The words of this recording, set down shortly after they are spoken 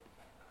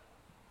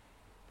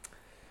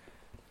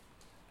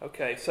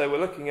Okay, so we're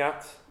looking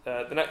at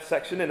the next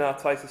section in our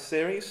Titus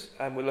series,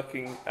 and we're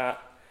looking at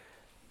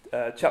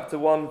chapter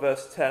 1,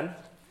 verse 10,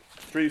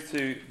 through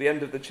to the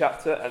end of the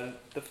chapter and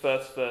the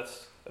first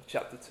verse of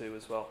chapter 2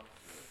 as well.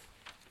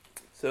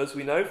 So as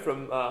we know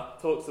from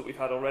talks that we've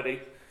had already,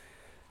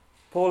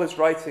 Paul is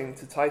writing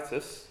to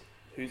Titus,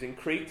 who's in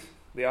Crete,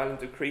 the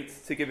island of Crete,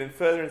 to give him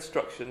further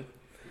instruction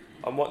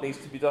on what needs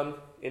to be done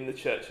in the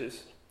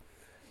churches.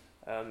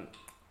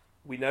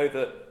 We know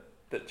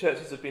that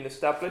churches have been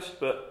established,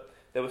 but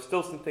there were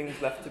still some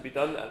things left to be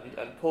done,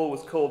 and Paul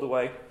was called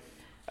away,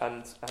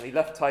 and he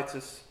left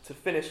Titus to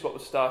finish what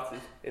was started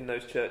in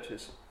those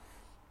churches.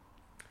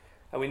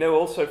 And we know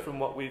also from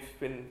what we've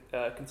been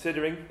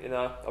considering in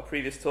our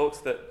previous talks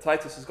that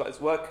Titus has got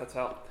his work cut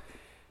out,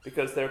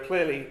 because there are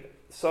clearly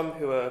some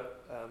who are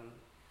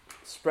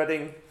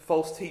spreading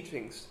false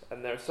teachings,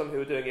 and there are some who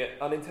are doing it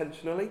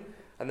unintentionally,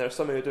 and there are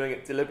some who are doing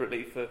it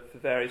deliberately for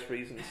various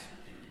reasons.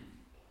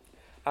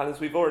 And as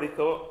we've already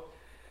thought,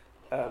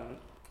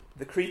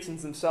 the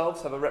Cretans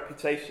themselves have a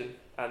reputation,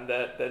 and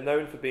they're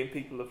known for being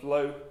people of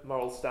low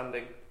moral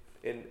standing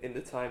in the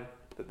time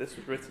that this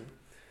was written.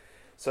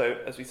 So,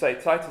 as we say,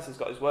 Titus has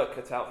got his work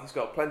cut out. He's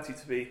got plenty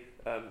to be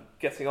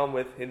getting on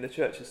with in the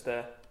churches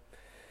there.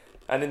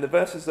 And in the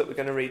verses that we're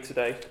going to read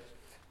today,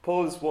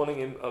 Paul is warning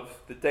him of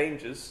the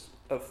dangers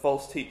of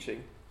false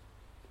teaching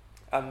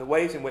and the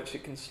ways in which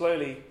it can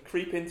slowly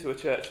creep into a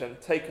church and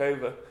take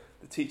over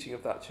the teaching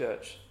of that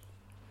church.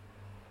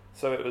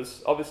 So it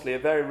was obviously a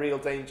very real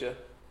danger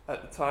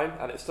at the time,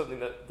 and it's something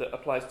that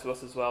applies to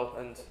us as well.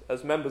 And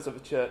as members of a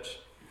church,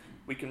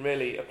 we can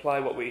really apply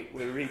what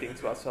we're reading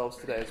to ourselves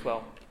today as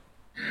well.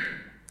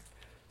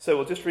 So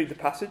we'll just read the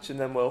passage, and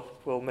then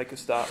we'll make a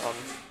start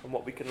on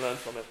what we can learn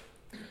from it.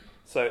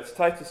 So it's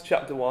Titus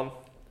chapter 1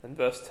 and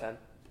verse 10.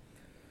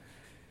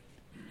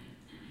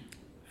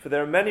 For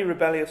there are many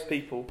rebellious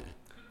people,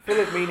 full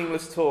of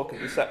meaningless talk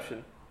and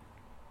deception,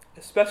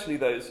 especially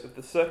those of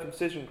the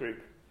circumcision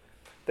group.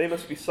 They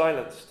must be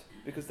silenced,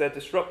 because they're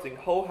disrupting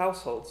whole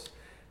households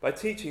by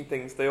teaching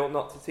things they ought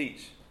not to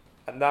teach,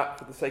 and that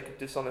for the sake of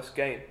dishonest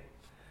gain.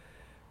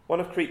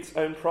 One of Crete's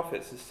own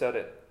prophets has said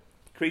it: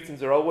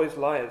 Cretans are always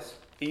liars,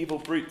 evil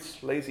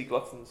brutes, lazy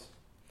gluttons.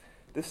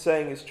 This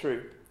saying is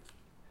true.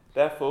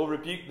 Therefore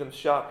rebuke them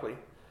sharply,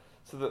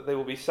 so that they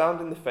will be sound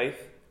in the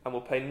faith and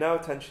will pay no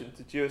attention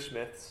to Jewish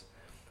myths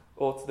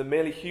or to the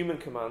merely human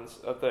commands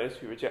of those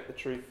who reject the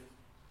truth.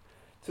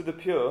 To the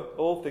pure,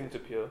 all things are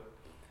pure,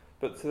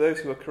 but to those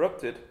who are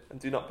corrupted and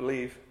do not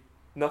believe,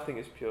 nothing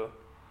is pure.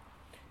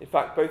 In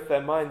fact, both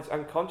their minds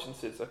and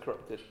consciences are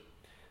corrupted.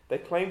 They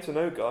claim to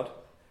know God,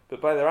 but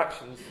by their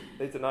actions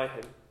they deny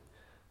him.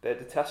 They are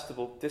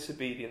detestable,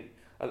 disobedient,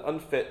 and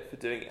unfit for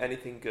doing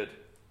anything good.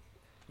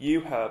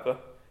 You, however,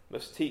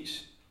 must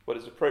teach what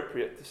is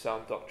appropriate to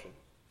sound doctrine.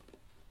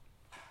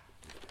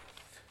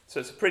 So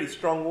it's a pretty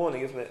strong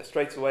warning, isn't it,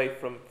 straight away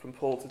from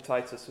Paul to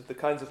Titus, of the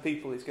kinds of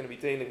people he's going to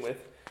be dealing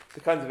with,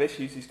 the kinds of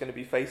issues he's going to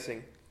be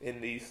facing in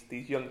these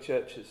young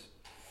churches.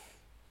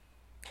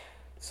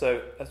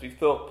 So, as we've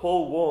thought,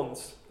 Paul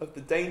warns of the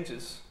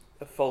dangers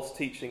of false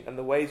teaching and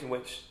the ways in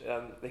which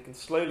they can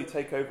slowly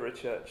take over a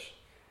church.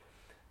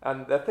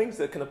 And they're things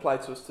that can apply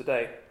to us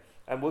today.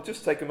 And we'll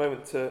just take a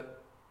moment to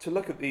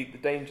look at the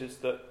dangers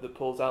that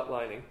Paul's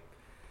outlining.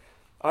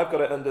 I've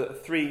got it under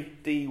 3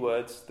 D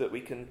words that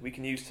we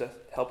can use to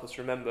help us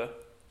remember.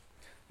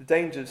 The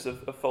dangers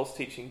of false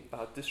teaching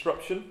are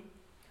disruption,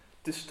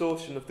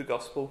 distortion of the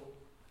gospel,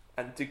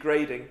 and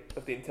degrading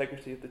of the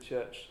integrity of the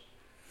church.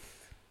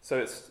 So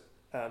it's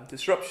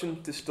disruption,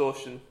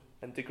 distortion,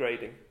 and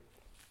degrading.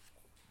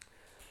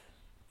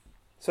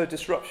 So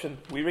disruption,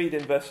 we read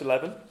in verse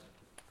 11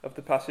 of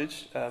the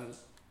passage,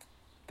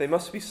 they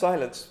must be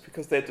silenced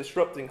because they're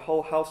disrupting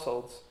whole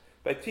households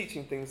by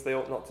teaching things they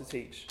ought not to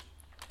teach.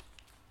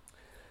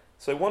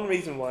 So one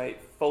reason why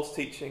false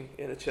teaching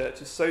in a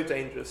church is so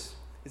dangerous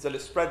is that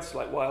it spreads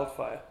like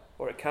wildfire,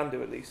 or it can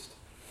do at least.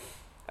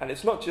 And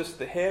it's not just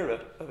the hearer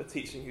of a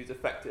teaching who's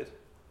affected.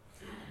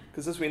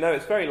 Because as we know,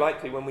 it's very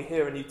likely when we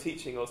hear a new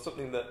teaching or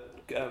something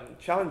that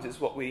challenges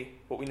what we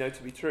know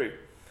to be true,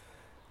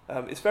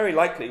 it's very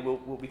likely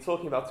we'll be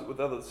talking about it with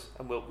others,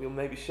 and we'll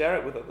maybe share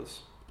it with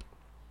others.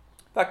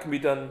 That can be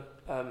done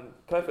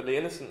perfectly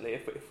innocently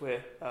if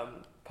we're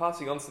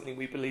passing on something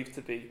we believe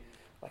to be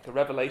like a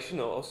revelation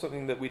or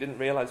something that we didn't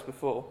realize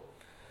before.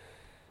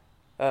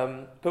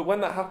 But when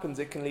that happens,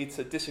 it can lead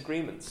to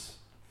disagreements.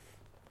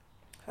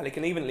 And it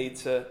can even lead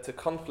to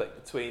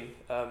conflict between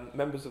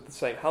members of the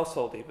same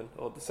household even,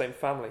 or the same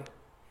family.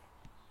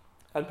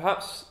 And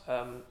perhaps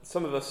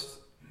some of us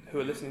who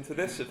are listening to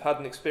this have had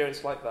an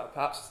experience like that.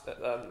 Perhaps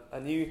a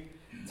new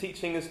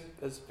teaching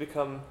has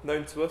become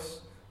known to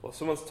us, or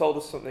someone's told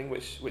us something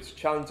which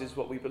challenges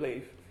what we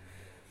believe.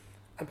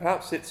 And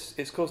perhaps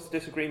it's caused a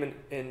disagreement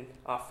in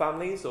our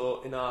families,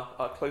 or in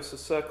our closer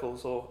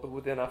circles, or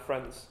within our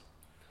friends,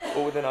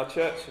 or within our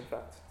church, in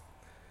fact.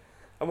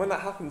 And when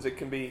that happens, it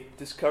can be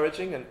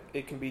discouraging, and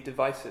it can be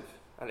divisive,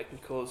 and it can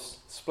cause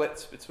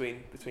splits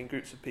between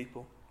groups of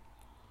people.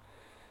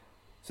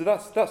 So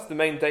that's the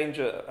main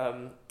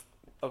danger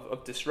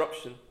of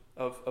disruption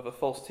of a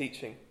false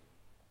teaching.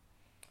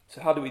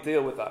 So how do we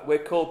deal with that? We're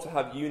called to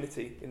have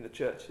unity in the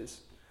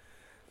churches.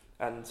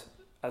 And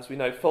as we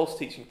know, false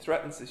teaching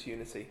threatens this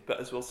unity.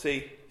 But as we'll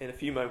see in a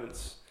few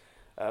moments,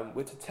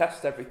 we're to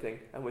test everything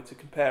and we're to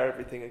compare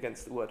everything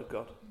against the Word of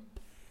God.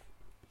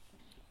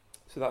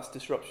 So that's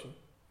disruption.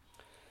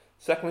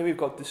 Secondly, we've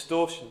got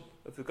distortion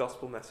of the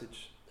gospel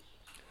message.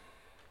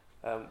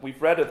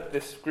 We've read of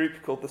this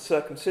group called the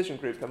circumcision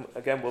group, and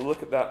again we'll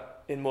look at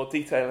that in more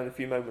detail in a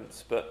few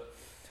moments. But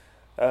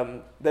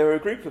they were a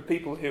group of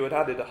people who had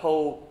added a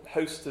whole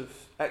host of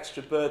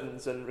extra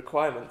burdens and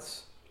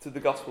requirements to the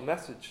gospel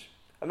message.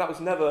 And that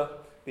was never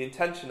the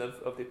intention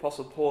of the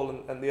Apostle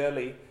Paul and the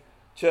early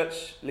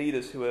church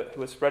leaders who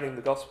were spreading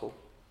the gospel.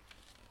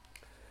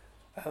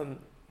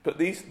 But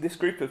this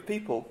group of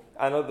people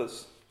and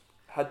others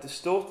had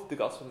distorted the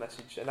gospel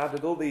message and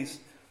added all these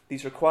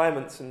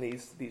requirements and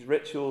these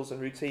rituals and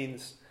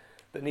routines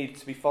that needed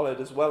to be followed,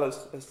 as well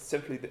as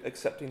simply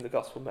accepting the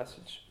gospel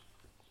message.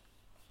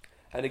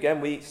 And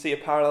again, we see a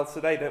parallel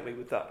today, don't we,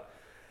 with that?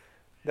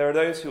 There are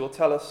those who will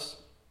tell us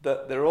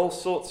that there are all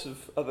sorts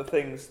of other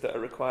things that are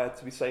required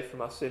to be saved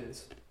from our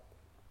sins,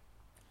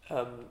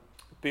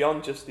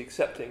 beyond just the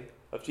accepting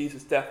of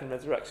Jesus' death and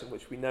resurrection,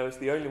 which we know is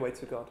the only way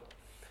to God.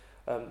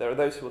 There are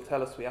those who will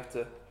tell us we have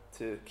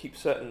to keep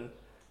certain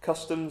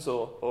customs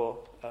or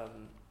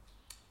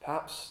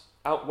perhaps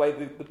outweigh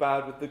the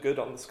bad with the good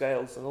on the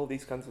scales and all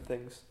these kinds of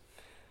things.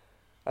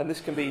 And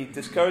this can be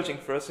discouraging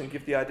for us and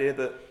give the idea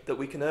that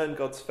we can earn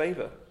God's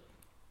favour.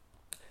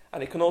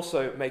 And it can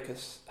also make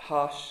us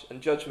harsh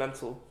and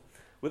judgmental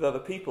with other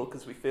people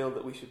because we feel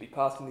that we should be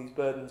passing these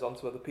burdens on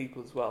to other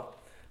people as well,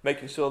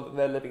 making sure that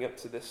they're living up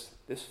to this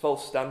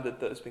false standard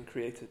that has been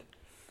created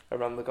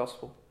around the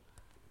gospel.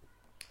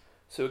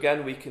 So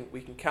again, we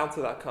can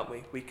counter that, can't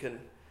we? We can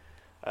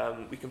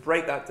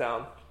break that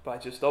down by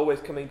just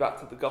always coming back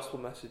to the gospel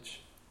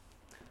message.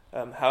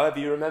 However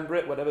you remember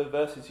it, whatever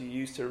verses you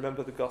use to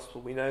remember the gospel,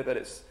 we know that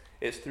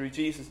it's through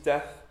Jesus'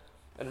 death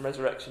and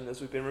resurrection,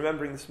 as we've been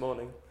remembering this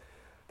morning.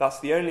 That's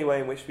the only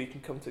way in which we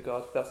can come to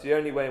God. That's the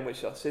only way in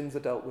which our sins are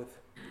dealt with.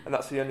 And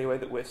that's the only way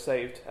that we're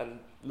saved and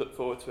look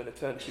forward to an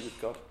eternity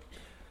with God.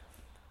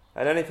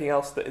 And anything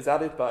else that is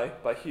added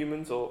by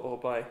humans or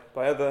by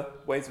other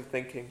ways of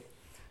thinking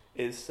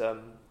is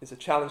a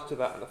challenge to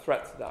that and a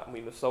threat to that. And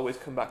we must always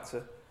come back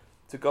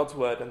to God's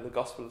word and the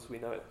gospel as we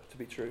know it to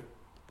be true.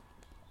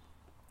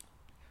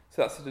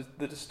 So that's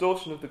the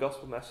distortion of the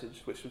gospel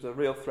message, which was a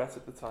real threat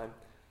at the time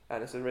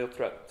and is a real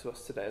threat to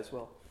us today as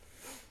well.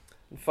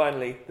 And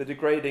finally, the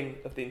degrading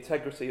of the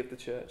integrity of the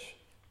church.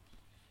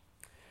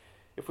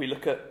 If we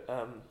look at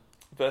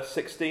verse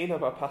 16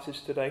 of our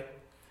passage today,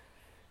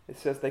 it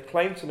says, "They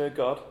claim to know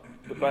God,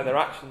 but by their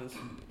actions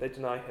they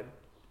deny him."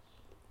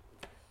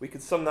 We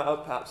could sum that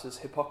up perhaps as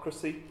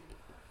hypocrisy,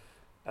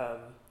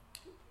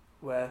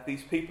 where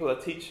these people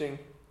are teaching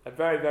a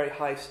very, very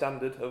high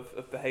standard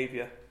of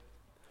behaviour,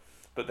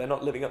 but they're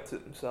not living up to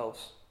it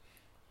themselves.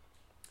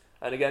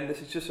 And again,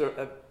 this is just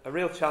a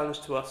real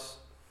challenge to us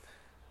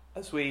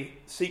as we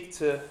seek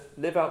to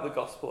live out the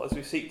gospel, as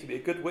we seek to be a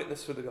good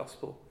witness for the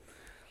gospel.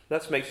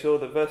 Let's make sure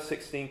that verse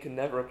 16 can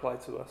never apply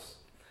to us.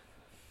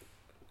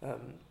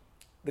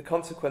 The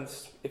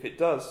consequence, if it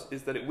does,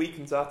 is that it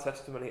weakens our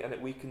testimony and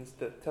it weakens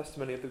the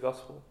testimony of the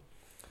gospel.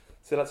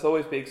 So let's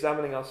always be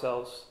examining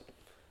ourselves,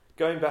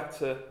 going back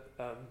to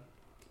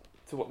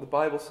what the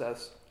Bible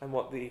says and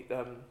what the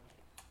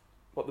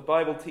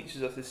Bible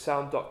teaches us is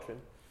sound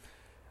doctrine,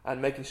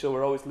 and making sure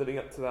we're always living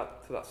up to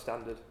that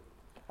standard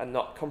and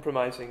not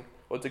compromising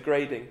or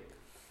degrading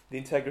the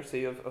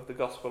integrity of the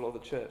gospel or the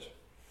church.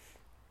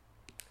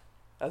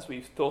 As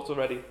we've thought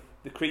already,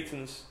 the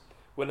Cretans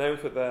were known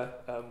for their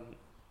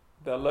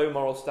low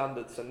moral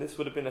standards, and this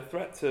would have been a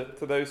threat to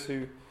those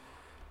who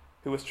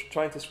were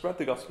trying to spread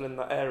the gospel in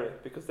that area,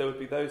 because there would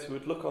be those who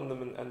would look on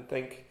them and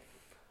think,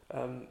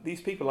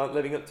 these people aren't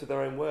living up to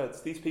their own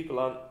words. These people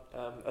aren't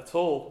at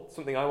all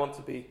something I want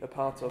to be a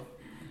part of.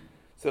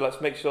 So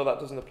let's make sure that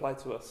doesn't apply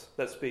to us.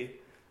 Let's be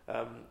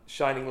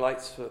shining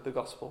lights for the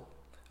gospel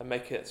and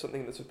make it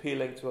something that's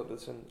appealing to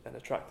others and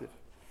attractive.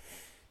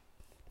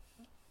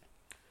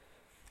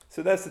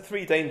 So there's the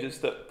three dangers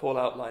that Paul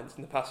outlines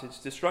in the passage: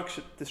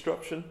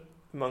 disruption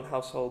among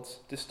households,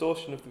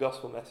 distortion of the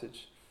gospel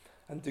message,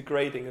 and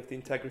degrading of the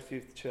integrity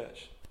of the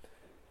church.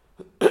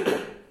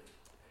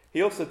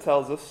 He also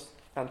tells us,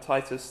 and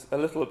Titus, a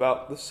little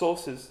about the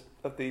sources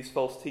of these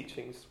false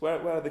teachings.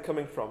 Where are they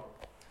coming from?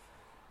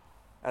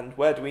 And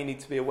where do we need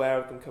to be aware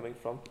of them coming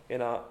from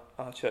in our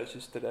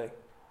churches today?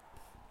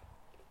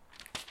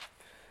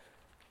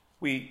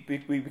 We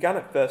began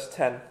at verse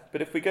 10,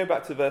 but if we go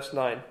back to verse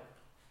 9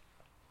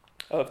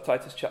 of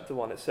Titus chapter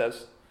 1, it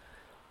says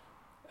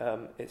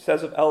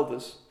of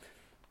elders,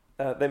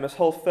 they must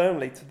hold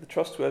firmly to the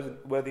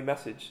trustworthy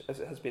message as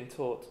it has been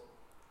taught,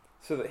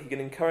 so that he can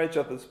encourage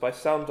others by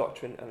sound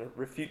doctrine and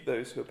refute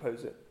those who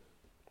oppose it.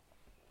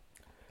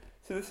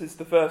 So this is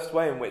the first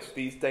way in which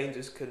these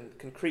dangers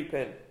can creep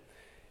in,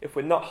 if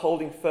we're not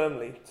holding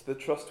firmly to the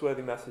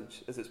trustworthy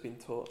message as it's been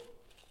taught.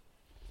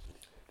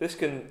 This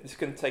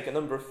can take a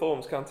number of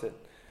forms, can't it?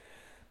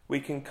 We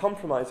can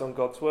compromise on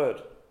God's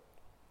word.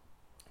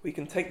 We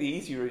can take the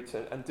easy route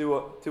and do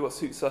what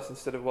suits us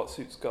instead of what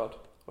suits God,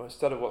 or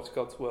instead of what's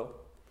God's will.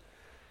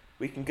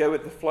 We can go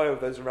with the flow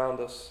of those around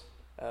us.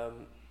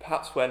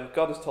 Perhaps when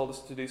God has told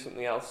us to do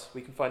something else,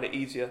 we can find it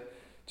easier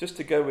just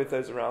to go with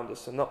those around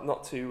us and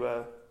not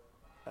to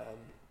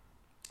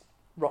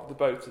rock the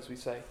boat, as we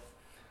say.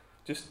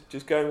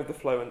 Just going with the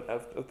flow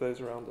of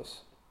those around us.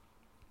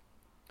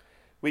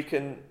 We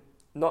can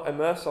not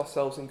immerse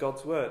ourselves in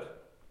God's word.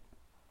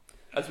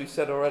 As we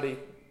said already,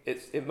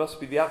 it must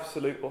be the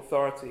absolute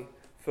authority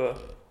for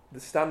the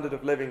standard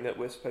of living that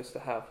we're supposed to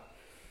have.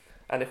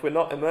 And if we're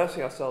not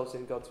immersing ourselves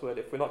in God's word,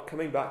 if we're not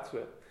coming back to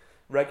it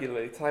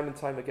regularly, time and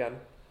time again,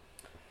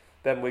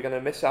 then we're going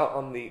to miss out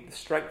on the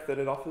strength that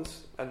it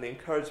offers, and the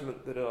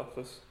encouragement that it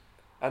offers,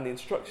 and the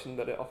instruction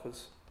that it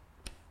offers.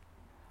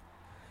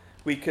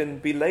 We can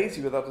be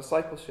lazy with our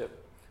discipleship.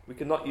 We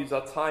can not use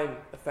our time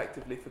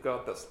effectively for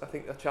God. That's, I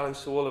think, a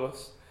challenge to all of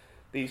us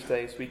these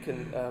days. We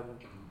can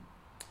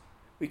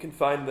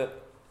find that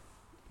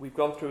we've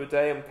gone through a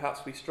day and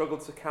perhaps we struggle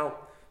to count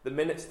the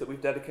minutes that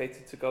we've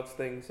dedicated to God's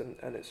things,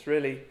 and it's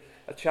really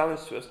a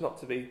challenge to us not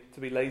to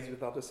be lazy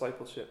with our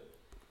discipleship.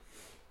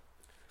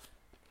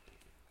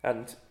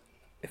 And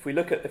if we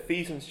look at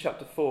Ephesians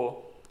chapter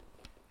 4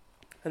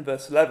 and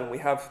verse 11, we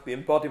have the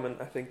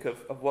embodiment, I think,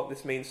 of what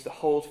this means to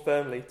hold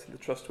firmly to the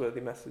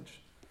trustworthy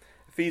message.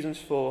 Ephesians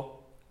 4,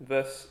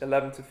 verse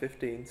 11 to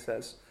 15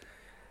 says,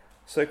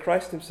 "So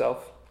Christ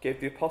himself gave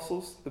the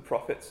apostles, the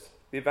prophets,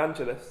 the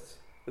evangelists,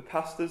 the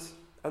pastors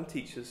and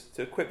teachers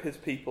to equip his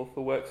people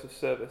for works of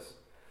service,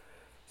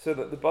 so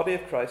that the body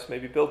of Christ may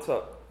be built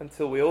up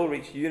until we all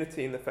reach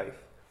unity in the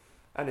faith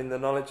and in the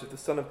knowledge of the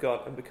Son of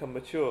God and become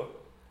mature,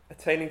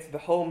 attaining to the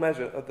whole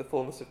measure of the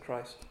fullness of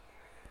Christ.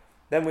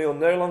 Then we will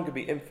no longer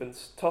be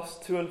infants,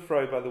 tossed to and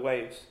fro by the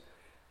waves,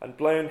 and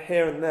blown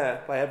here and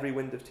there by every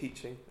wind of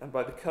teaching, and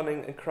by the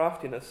cunning and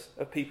craftiness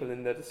of people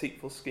in their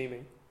deceitful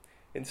scheming.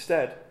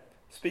 Instead,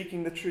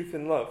 speaking the truth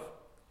in love,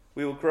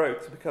 we will grow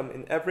to become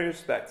in every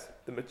respect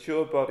the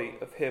mature body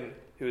of him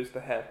who is the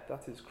head,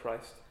 that is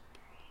Christ."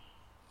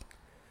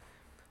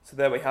 So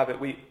there we have it.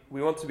 We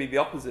want to be the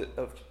opposite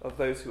of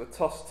those who are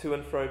tossed to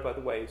and fro by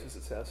the waves, as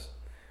it says.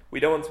 We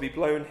don't want to be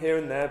blown here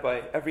and there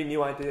by every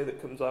new idea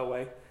that comes our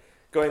way,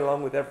 going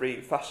along with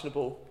every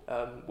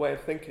fashionable way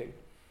of thinking.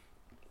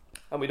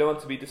 And we don't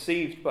want to be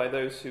deceived by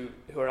those who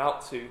are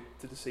out to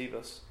deceive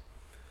us.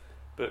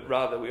 But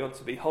rather, we want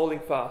to be holding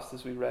fast,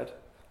 as we read,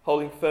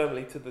 holding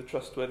firmly to the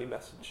trustworthy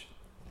message.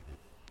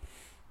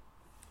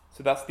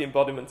 So that's the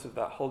embodiment of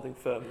that, holding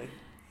firmly,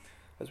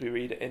 as we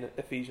read it in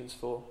Ephesians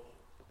 4.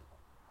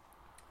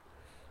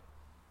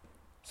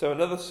 So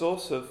another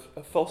source of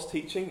false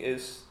teaching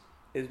is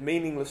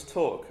meaningless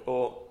talk,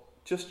 or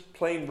just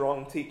plain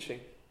wrong teaching.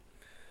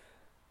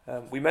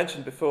 We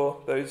mentioned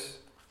before those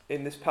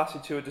in this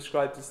passage who are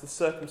described as the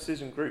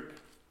circumcision group.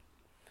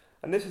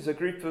 And this is a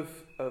group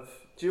of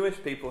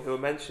Jewish people who are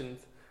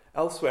mentioned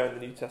elsewhere in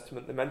the New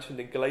Testament. They're mentioned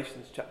in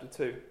Galatians chapter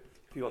 2,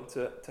 if you want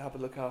to have a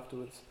look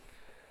afterwards.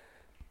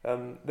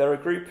 They're a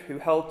group who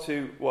held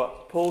to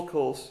what Paul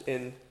calls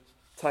in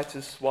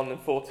Titus 1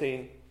 and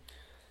 14.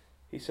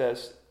 He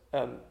says,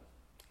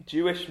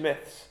 Jewish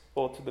myths,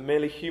 or to the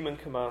merely human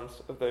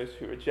commands of those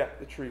who reject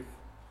the truth.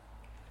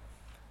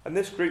 And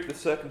this group, the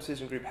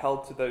circumcision group,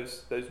 held to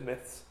those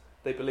myths.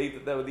 They believed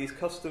that there were these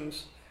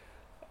customs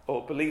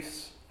or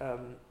beliefs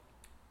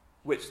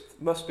which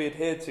must be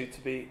adhered to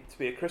be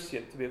a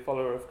Christian, to be a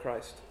follower of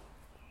Christ.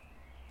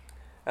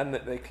 And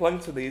that they clung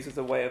to these as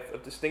a way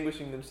of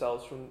distinguishing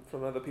themselves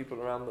from other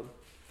people around them.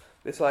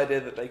 This idea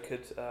that they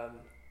could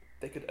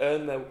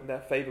earn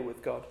their favour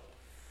with God.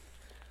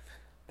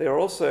 They are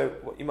also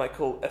what you might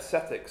call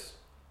ascetics.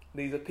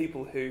 These are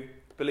people who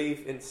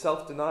believe in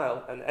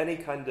self-denial, and any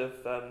kind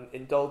of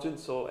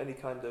indulgence or any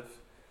kind of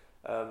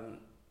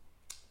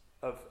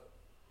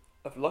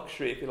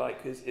luxury, if you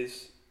like,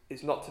 is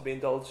not to be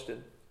indulged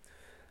in.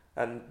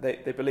 And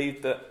they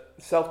believed that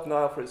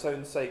self-denial for its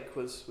own sake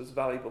was a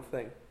valuable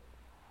thing.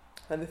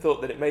 And they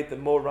thought that it made them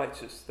more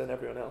righteous than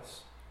everyone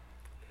else.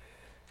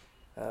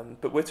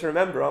 But we're to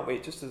remember, aren't we,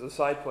 just as a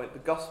side point, the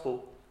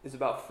gospel is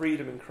about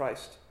freedom in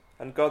Christ.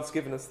 And God's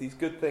given us these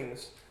good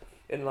things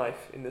in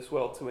life, in this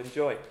world, to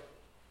enjoy.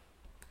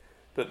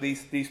 But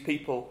these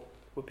people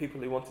were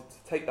people who wanted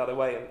to take that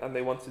away, and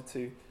they wanted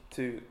to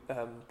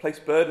place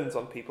burdens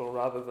on people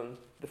rather than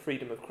the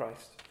freedom of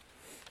Christ.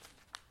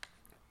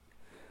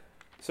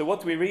 So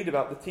what do we read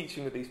about the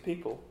teaching of these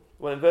people?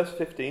 Well, in verse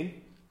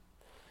 15,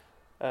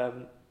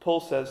 Paul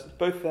says,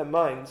 both their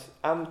minds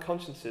and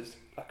consciences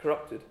are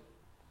corrupted.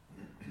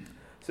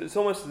 So it's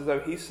almost as though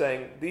he's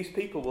saying, these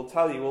people will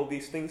tell you all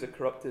these things are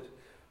corrupted,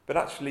 but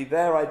actually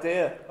their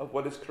idea of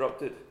what is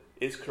corrupted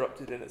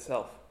in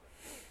itself.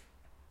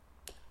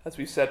 As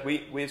we've said,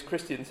 we as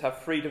Christians have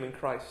freedom in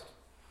Christ.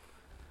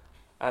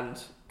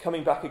 And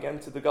coming back again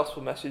to the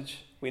gospel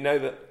message, we know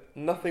that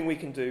nothing we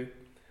can do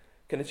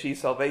can achieve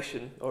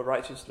salvation or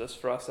righteousness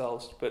for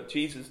ourselves, but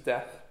Jesus'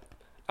 death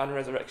and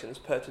resurrection has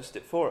purchased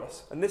it for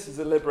us. And this is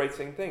a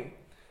liberating thing,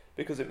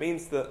 because it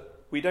means that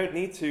we don't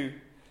need to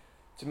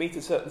meet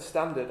a certain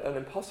standard, an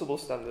impossible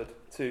standard,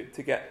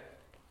 to get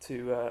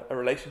to a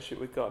relationship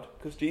with God,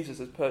 because Jesus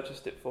has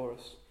purchased it for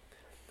us.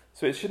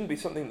 So it shouldn't be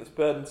something that's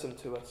burdensome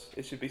to us.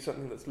 It should be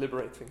something that's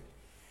liberating.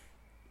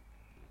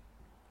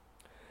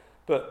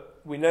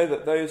 But we know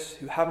that those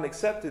who haven't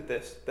accepted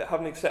this, that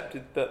haven't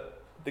accepted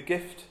that the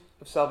gift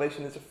of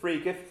salvation is a free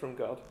gift from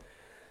God,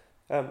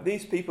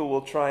 these people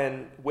will try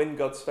and win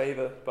God's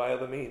favour by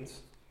other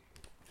means.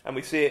 And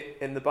we see it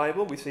in the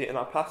Bible, we see it in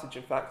our passage.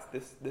 In fact,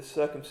 this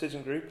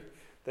circumcision group,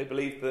 they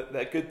believe that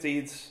their good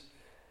deeds,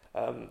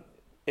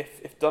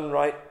 if done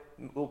right,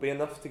 will be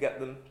enough to get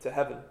them to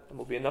heaven and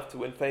will be enough to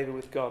win favour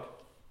with God.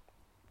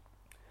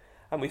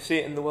 And we see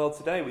it in the world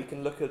today. We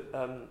can look at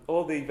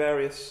all the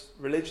various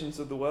religions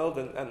of the world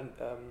and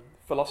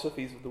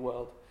philosophies of the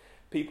world.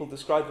 People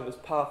describe them as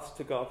paths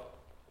to God.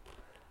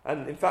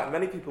 And in fact,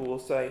 many people will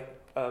say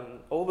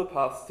all the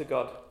paths to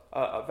God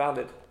are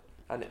valid,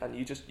 and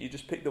you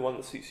just pick the one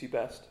that suits you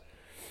best.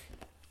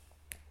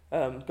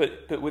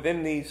 But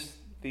within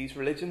these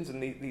religions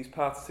and these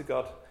paths to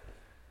God,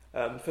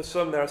 for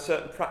some there are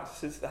certain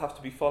practices that have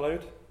to be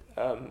followed,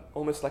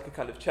 almost like a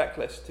kind of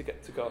checklist to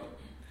get to God.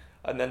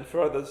 And then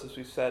for others, as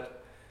we've said,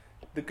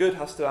 the good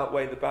has to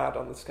outweigh the bad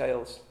on the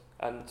scales.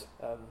 And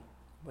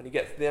when you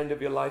get to the end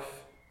of your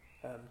life,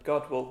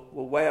 God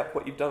will weigh up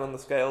what you've done on the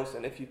scales,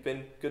 and if you've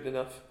been good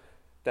enough,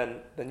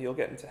 then you'll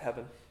get into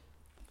heaven.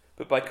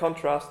 But by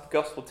contrast, the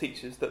gospel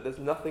teaches that there's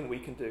nothing we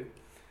can do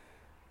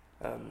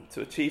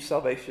to achieve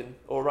salvation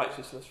or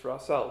righteousness for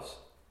ourselves,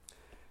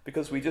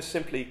 because we just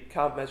simply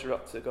can't measure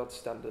up to God's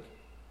standard.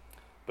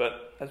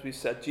 But as we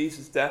said,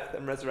 Jesus' death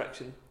and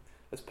resurrection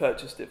has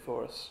purchased it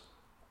for us.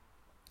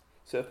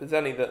 So if there's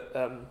any that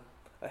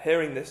are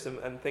hearing this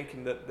and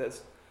thinking that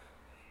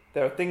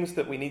there are things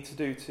that we need to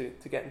do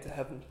to get into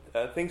heaven,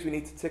 things we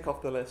need to tick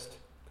off the list,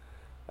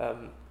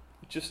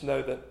 just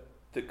know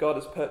that God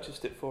has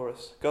purchased it for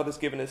us. God has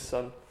given his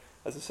Son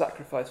as a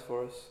sacrifice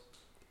for us,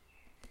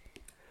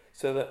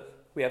 so that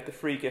we have the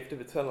free gift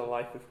of eternal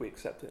life if we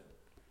accept it.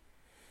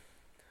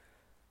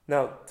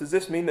 Now, does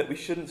this mean that we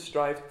shouldn't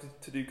strive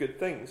to do good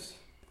things?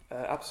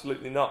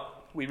 Absolutely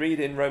not. We read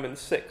in Romans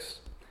 6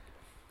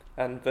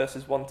 and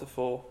verses 1 to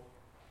 4.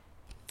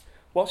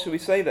 What should we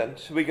say then?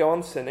 Should we go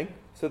on sinning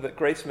so that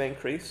grace may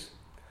increase?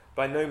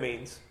 By no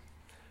means.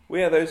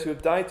 We are those who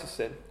have died to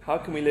sin. How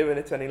can we live in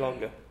it any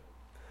longer?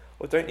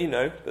 Or don't you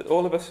know that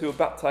all of us who were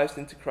baptized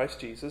into Christ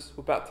Jesus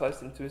were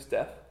baptized into his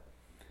death?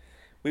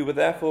 We were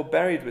therefore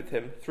buried with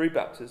him through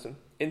baptism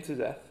into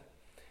death,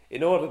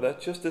 in order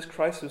that just as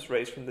Christ was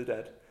raised from the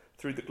dead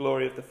through the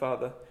glory of the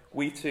Father,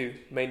 we too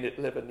may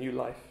live a new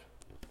life.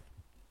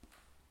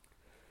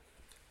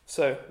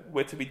 So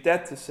we're to be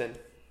dead to sin.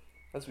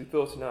 As we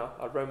thought in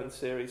our Romans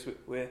series,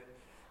 we're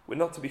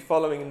not to be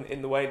following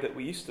in the way that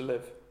we used to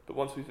live, but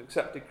once we've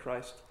accepted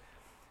Christ,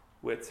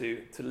 we're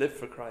to live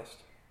for Christ.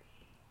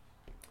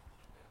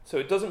 So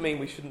it doesn't mean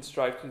we shouldn't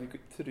strive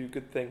to do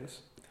good things,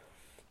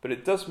 but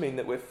it does mean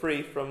that we're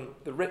free from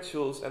the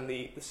rituals and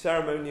the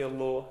ceremonial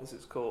law, as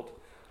it's called,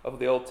 of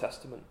the Old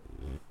Testament.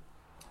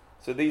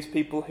 So these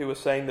people who are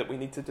saying that we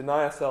need to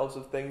deny ourselves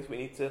of things, we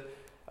need to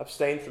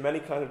abstain from any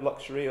kind of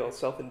luxury or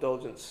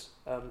self-indulgence,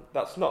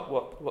 that's not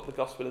what the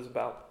gospel is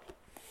about.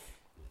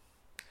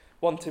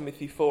 1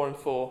 Timothy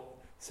 4:4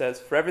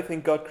 says, "For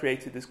everything God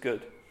created is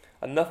good,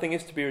 and nothing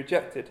is to be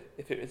rejected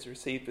if it is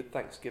received with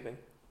thanksgiving."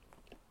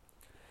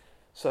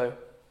 So,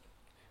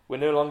 we're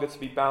no longer to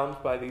be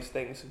bound by these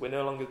things. We're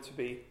no longer to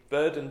be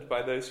burdened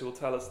by those who will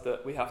tell us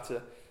that we have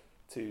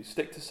to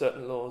stick to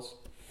certain laws.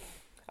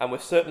 And we're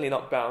certainly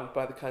not bound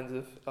by the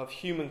kinds of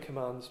human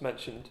commands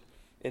mentioned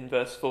in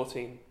verse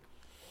 14.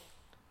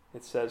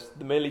 It says,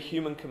 the merely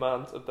human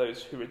commands of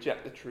those who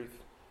reject the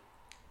truth.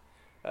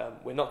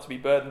 We're not to be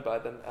burdened by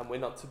them, and we're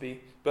not to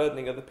be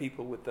burdening other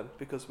people with them,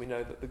 because we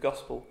know that the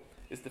gospel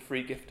is the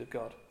free gift of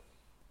God.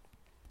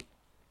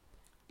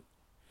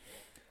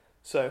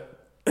 So,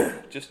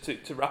 just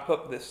to wrap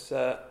up this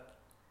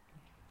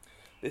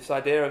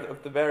idea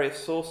of the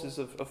various sources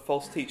of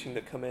false teaching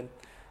that come in,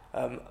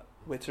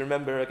 we're to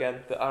remember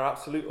again that our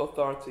absolute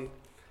authority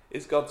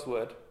is God's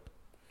word.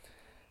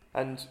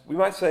 And we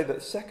might say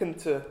that second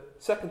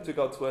to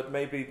God's word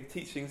may be the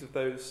teachings of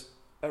those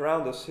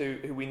around us who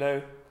we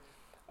know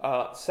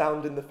are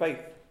sound in the faith.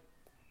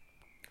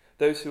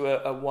 Those who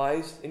are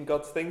wise in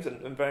God's things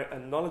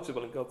and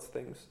knowledgeable in God's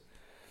things.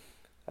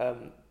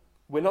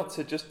 We're not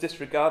to just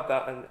disregard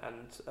that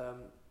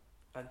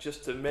and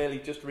just to merely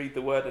just read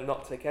the word and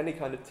not take any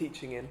kind of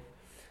teaching in,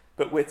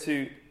 but we're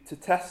to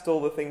test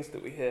all the things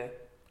that we hear.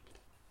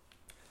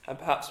 And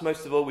perhaps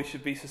most of all, we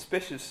should be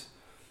suspicious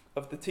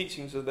of the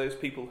teachings of those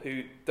people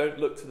who don't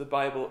look to the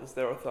Bible as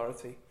their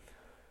authority,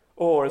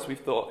 or, as we've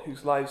thought,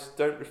 whose lives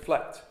don't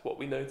reflect what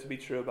we know to be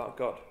true about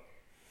God.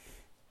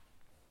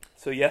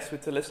 So yes, we're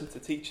to listen to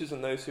teachers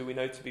and those who we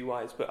know to be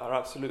wise, but our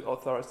absolute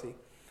authority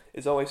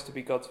is always to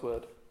be God's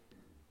word.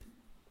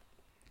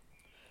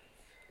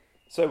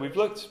 So we've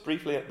looked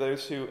briefly at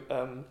those who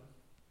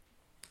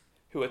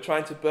who are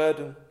trying to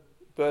burden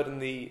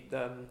the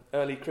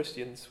early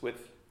Christians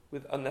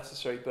with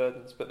unnecessary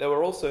burdens, but there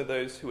were also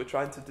those who were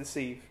trying to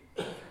deceive.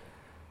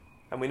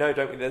 And we know,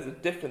 don't we, there's a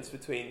difference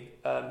between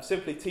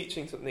simply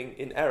teaching something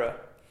in error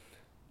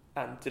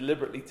and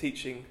deliberately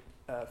teaching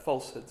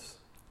falsehoods.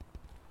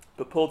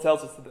 But Paul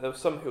tells us that there were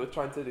some who were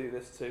trying to do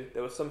this too.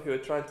 There were some who were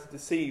trying to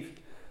deceive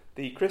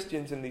the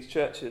Christians in these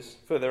churches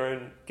for their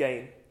own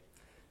gain.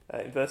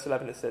 In verse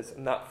 11 it says,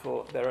 and that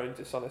for their own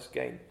dishonest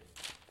gain.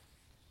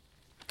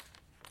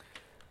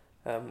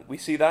 We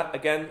see that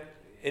again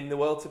in the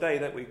world today,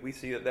 don't we? We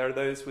see that there are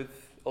those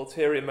with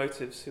ulterior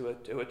motives who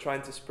are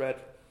trying to spread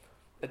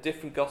a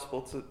different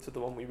gospel to the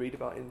one we read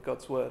about in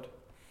God's word.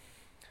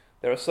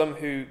 There are some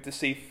who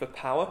deceive for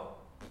power.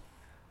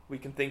 We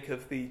can think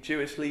of the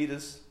Jewish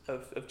leaders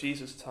of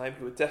Jesus' time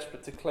who were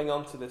desperate to cling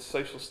on to this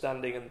social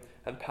standing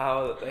and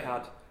power that they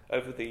had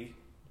over the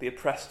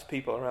oppressed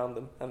people around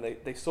them, and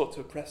they sought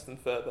to oppress them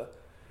further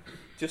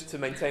just to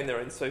maintain their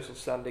own social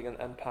standing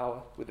and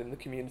power within the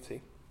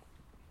community.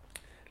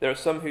 There are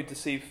some who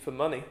deceive for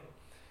money,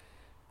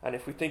 and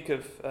if we think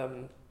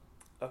of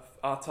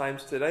our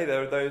times today,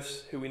 there are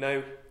those who we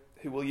know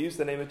who will use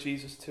the name of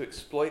Jesus to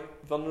exploit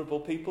vulnerable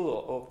people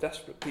or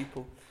desperate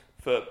people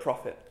for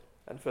profit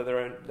and for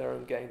their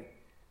own gain.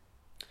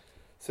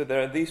 So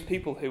there are these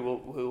people who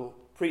will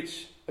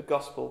preach a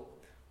gospel,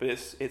 but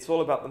it's all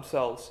about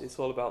themselves. It's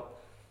all about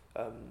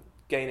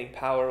gaining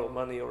power or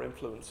money or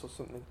influence or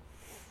something.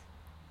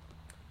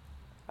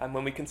 And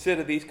when we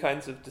consider these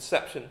kinds of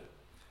deception,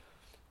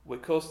 we're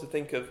caused to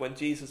think of when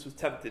Jesus was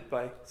tempted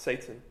by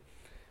Satan.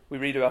 We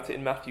read about it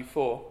in Matthew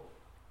 4,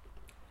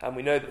 and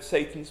we know that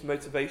Satan's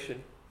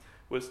motivation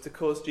was to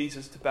cause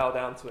Jesus to bow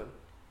down to him,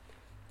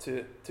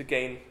 to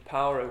gain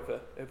power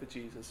over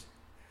Jesus.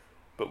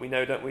 But we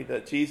know, don't we,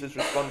 that Jesus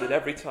responded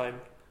every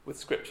time with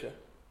Scripture.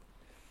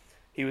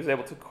 He was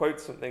able to quote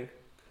something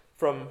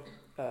from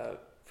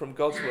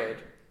God's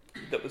word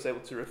that was able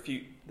to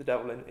refute the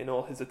devil in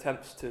all his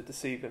attempts to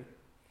deceive him.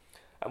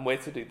 And we're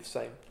to do the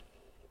same.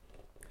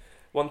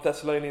 1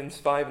 Thessalonians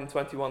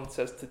 5:21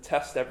 says to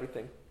test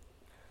everything.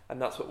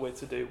 And that's what we're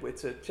to do. We're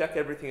to check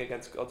everything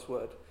against God's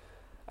word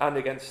and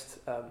against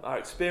our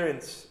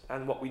experience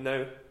and what we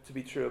know to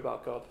be true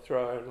about God through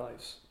our own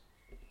lives.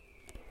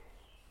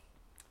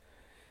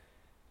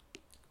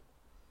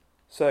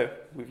 So,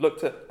 we've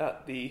looked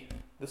at the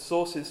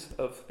sources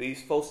of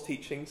these false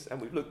teachings,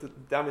 and we've looked at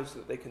the damage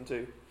that they can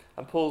do.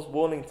 And Paul's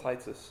warning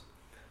Titus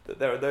that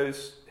there are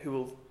those who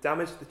will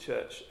damage the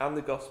church and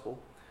the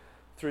gospel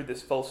through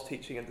this false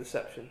teaching and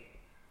deception.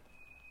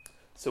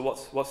 So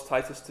what's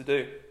Titus to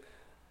do?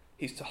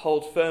 He's to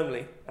hold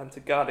firmly and to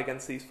guard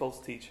against these false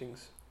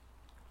teachings.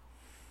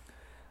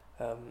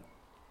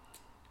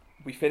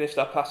 We finished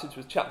our passage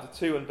with chapter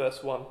 2 and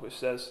verse 1, which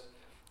says,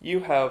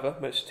 "You, however,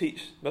 must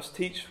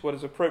teach what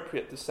is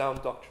appropriate to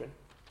sound doctrine."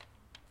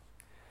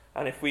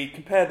 And if we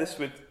compare this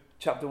with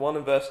chapter 1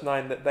 and verse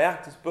 9, that they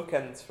act as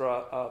bookends for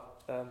our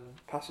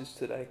passage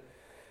today.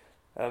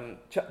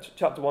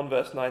 Chapter 1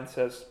 verse 9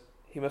 says,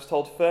 "He must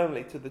hold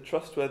firmly to the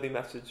trustworthy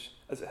message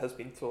as it has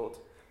been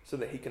taught, so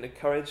that he can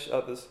encourage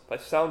others by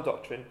sound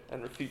doctrine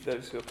and refute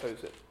those who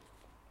oppose it."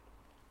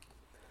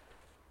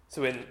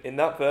 So in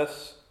that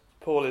verse,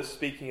 Paul is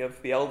speaking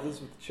of the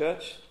elders of the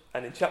church,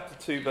 and in chapter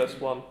 2 verse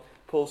 1,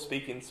 Paul's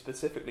speaking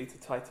specifically to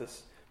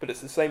Titus, but it's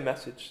the same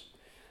message,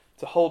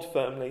 to hold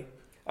firmly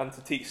and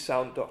to teach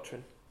sound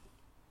doctrine.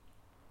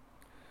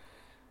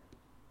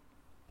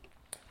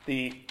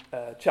 The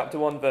chapter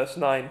 1 verse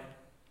 9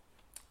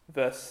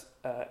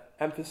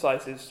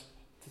 emphasizes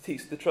to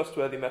teach the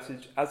trustworthy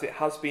message as it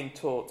has been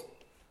taught.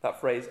 That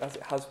phrase, as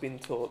it has been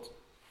taught.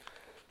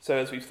 So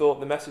as we've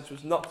thought, the message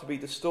was not to be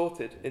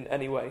distorted in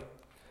any way,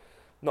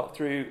 not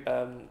through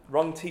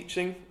wrong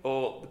teaching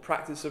or the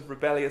practice of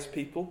rebellious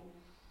people,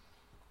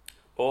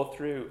 or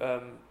through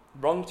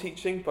wrong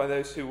teaching by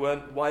those who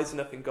weren't wise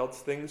enough in God's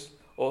things,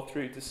 or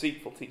through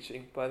deceitful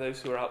teaching by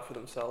those who are out for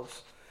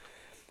themselves.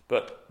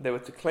 But they were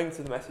to cling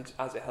to the message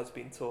as it has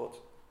been taught.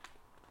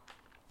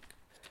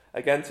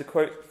 Again, to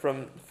quote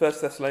from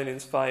 1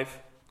 Thessalonians 5,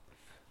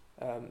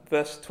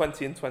 verse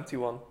 20 and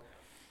 21,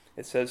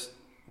 it says,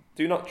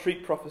 "Do not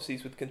treat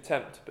prophecies with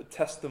contempt, but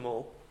test them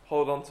all.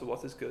 Hold on to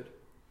what is good."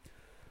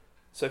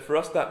 So for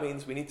us that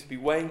means we need to be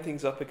weighing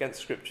things up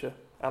against Scripture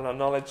and our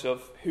knowledge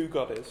of who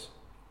God is.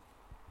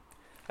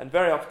 And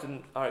very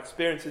often our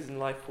experiences in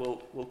life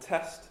will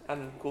test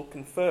and will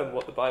confirm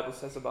what the Bible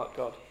says about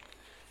God.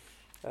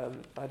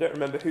 I don't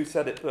remember who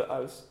said it, but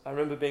I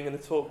remember being in a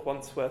talk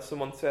once where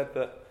someone said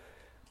that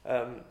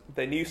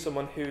they knew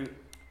someone who,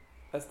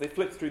 as they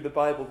flipped through the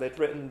Bible, they'd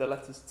written the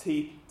letters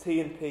T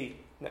and P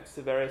next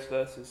to various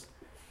verses,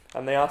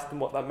 and they asked them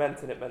what that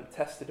meant, and it meant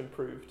tested and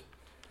proved.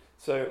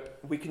 So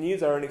we can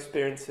use our own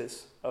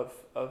experiences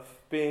of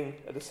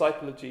being a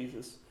disciple of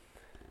Jesus,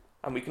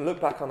 and we can look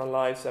back on our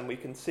lives and we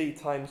can see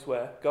times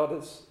where God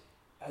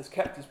has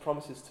kept his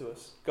promises to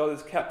us. God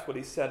has kept what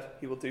he said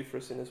he will do for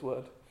us in his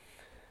word.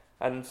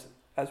 And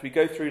as we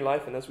go through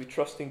life and as we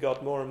trust in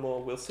God more and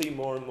more, we'll see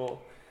more and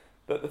more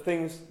that the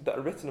things that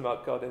are written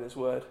about God in his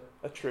word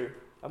are true.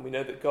 and we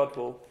know that God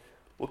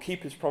will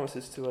keep his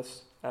promises to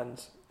us, and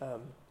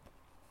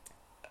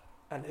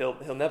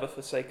he'll never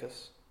forsake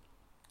us.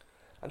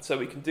 And so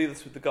we can do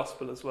this with the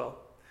gospel as well.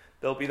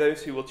 There'll be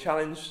those who will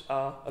challenge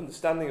our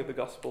understanding of the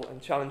gospel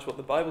and challenge what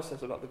the Bible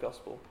says about the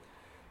gospel.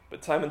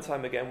 But time and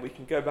time again, we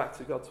can go back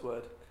to God's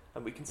word,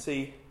 and we can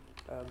see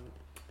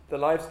the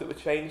lives that were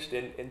changed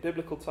in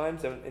biblical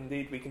times, and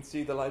indeed we can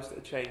see the lives that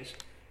are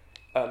changed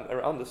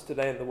around us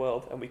today in the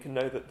world, and we can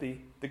know that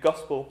the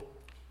gospel,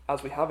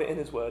 as we have it in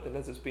his word and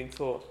as it's been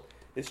taught,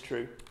 is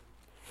true.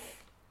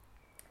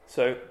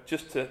 So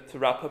just to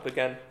wrap up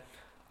again,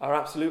 our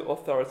absolute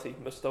authority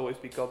must always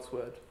be God's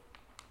word.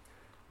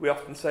 We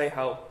often say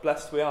how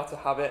blessed we are to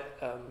have it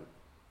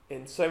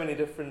in so many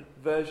different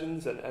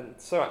versions and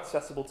so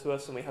accessible to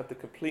us, and we have the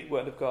complete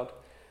word of God,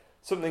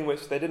 something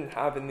which they didn't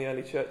have in the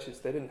early churches.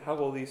 They didn't have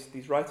all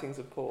these writings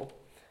of Paul,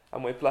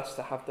 and we're blessed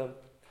to have them.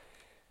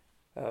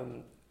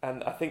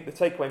 And I think the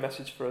takeaway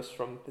message for us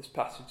from this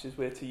passage is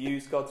we're to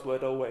use God's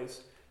word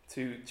always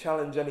to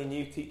challenge any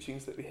new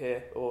teachings that we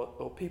hear,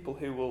 or people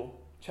who will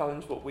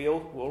challenge what we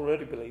all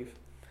already believe.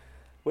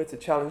 We're to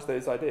challenge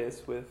those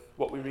ideas with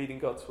what we read in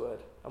God's word,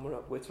 and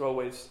we're to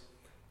always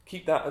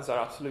keep that as our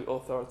absolute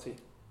authority,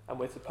 and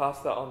we're to pass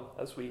that on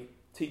as we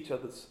teach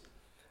others,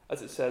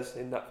 as it says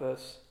in that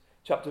verse,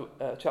 chapter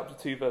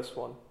 2, verse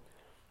 1.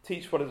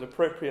 Teach what is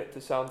appropriate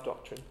to sound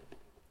doctrine.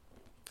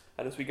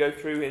 And as we go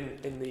through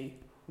in the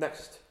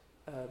next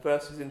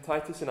verses in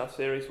Titus in our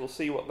series, we'll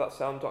see what that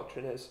sound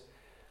doctrine is.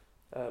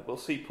 We'll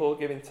see Paul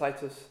giving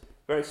Titus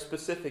very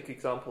specific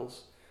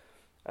examples,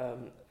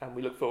 and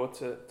we look forward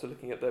to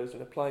looking at those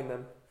and applying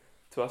them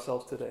to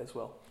ourselves today as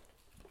well.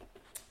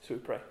 So we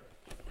pray.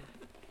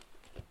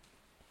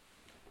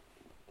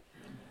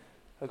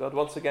 Oh God,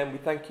 once again we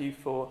thank you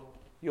for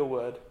your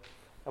word,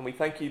 and we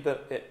thank you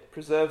that it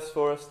preserves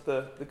for us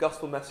the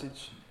gospel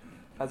message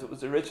as it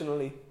was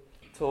originally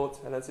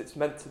taught and as it's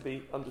meant to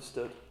be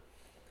understood.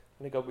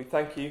 And God, we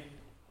thank you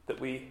that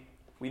we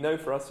know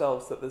for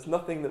ourselves that there's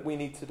nothing that we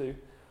need to do,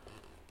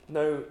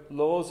 no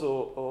laws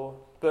or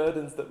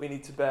burdens that we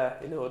need to bear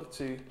in order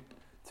to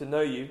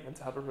know you and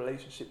to have a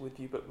relationship with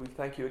you. But we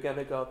thank you again,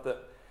 O God,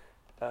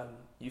 that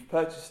you've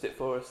purchased it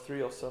for us through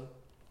your Son.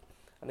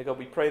 And O God,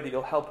 we pray that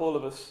you'll help all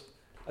of us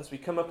as we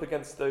come up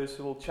against those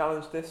who will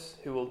challenge this,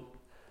 who will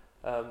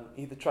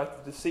either try to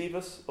deceive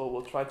us or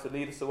will try to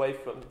lead us away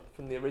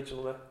from the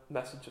original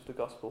message of the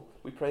gospel.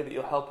 We pray that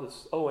you'll help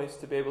us always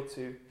to be able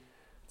to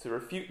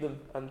refute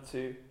them and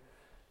to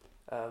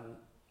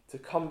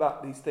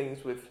combat these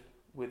things with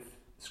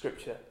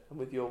Scripture and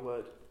with your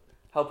word.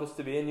 Help us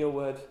to be in your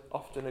word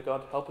often, O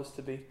God. Help us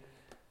to be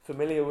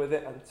familiar with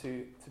it and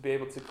to be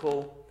able to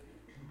call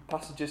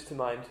passages to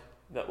mind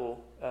that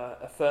will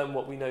affirm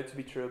what we know to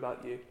be true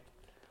about you.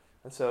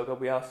 And so, God,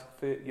 we ask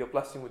for your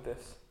blessing with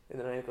this in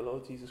the name of the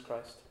Lord Jesus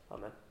Christ.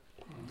 Amen.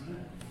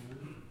 Amen.